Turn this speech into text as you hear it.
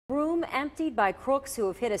Room emptied by crooks who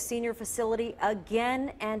have hit a senior facility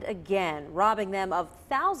again and again, robbing them of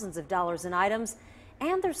thousands of dollars in items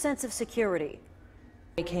and their sense of security.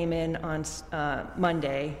 We came in on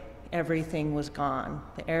Monday. Everything was gone.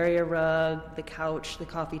 The area rug, the couch, the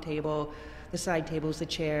coffee table, the side tables, the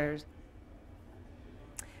chairs.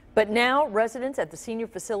 But now residents at the senior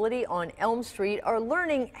facility on Elm Street are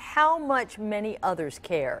learning how much many others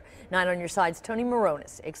care. 9 on Your Side's Tony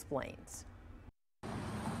Moronis explains.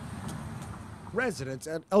 Residents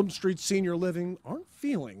at Elm Street Senior Living aren't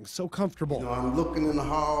feeling so comfortable. I'm looking in the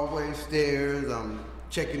hallway stairs, I'm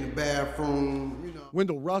checking the bathroom,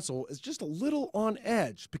 Wendell Russell is just a little on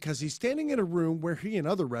edge because he's standing in a room where he and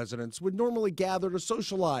other residents would normally gather to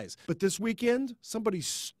socialize. But this weekend, somebody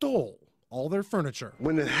stole all their furniture.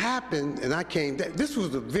 When it happened and I came, this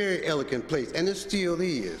was a very elegant place, and it still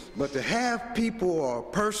is. But to have people or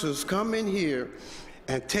persons come in here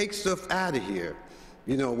and take stuff out of here,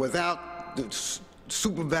 without the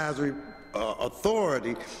supervisory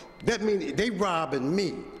authority, that means they robbing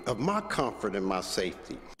me of my comfort and my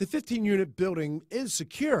safety. The 15-unit building is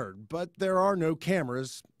secured, but there are no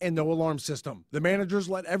cameras and no alarm system. The managers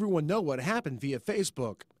let everyone know what happened via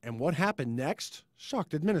Facebook, and what happened next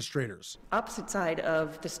shocked administrators. Opposite side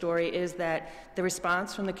of the story is that the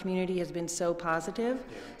response from the community has been so positive.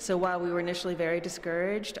 So while we were initially very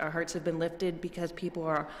discouraged, our hearts have been lifted because people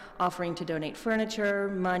are offering to donate furniture,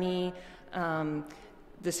 money,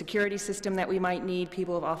 the security system that we might need.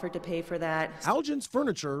 People have offered to pay for that. Algin's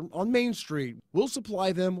Furniture on Main Street will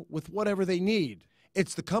supply them with whatever they need.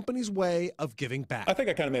 It's the company's way of giving back. I think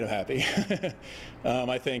I kind of made them happy.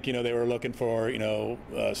 I think, they were looking for,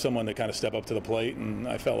 someone to kind of step up to the plate, and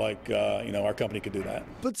I felt like, our company could do that.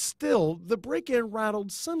 But still, the break-in rattled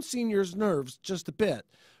some seniors' nerves just a bit.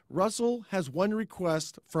 Russell has one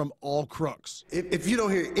request from all crooks. If you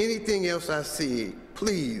don't hear anything else I see,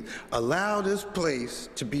 please allow this place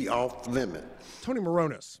to be off limit. Tony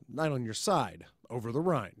Moronis, 9 on Your Side, Over the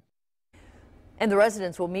Rhine. And the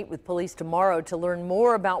residents will meet with police tomorrow to learn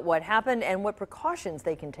more about what happened and what precautions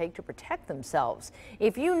they can take to protect themselves.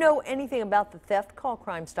 If you know anything about the theft, call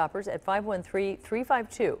Crime Stoppers at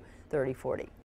 513-352-3040.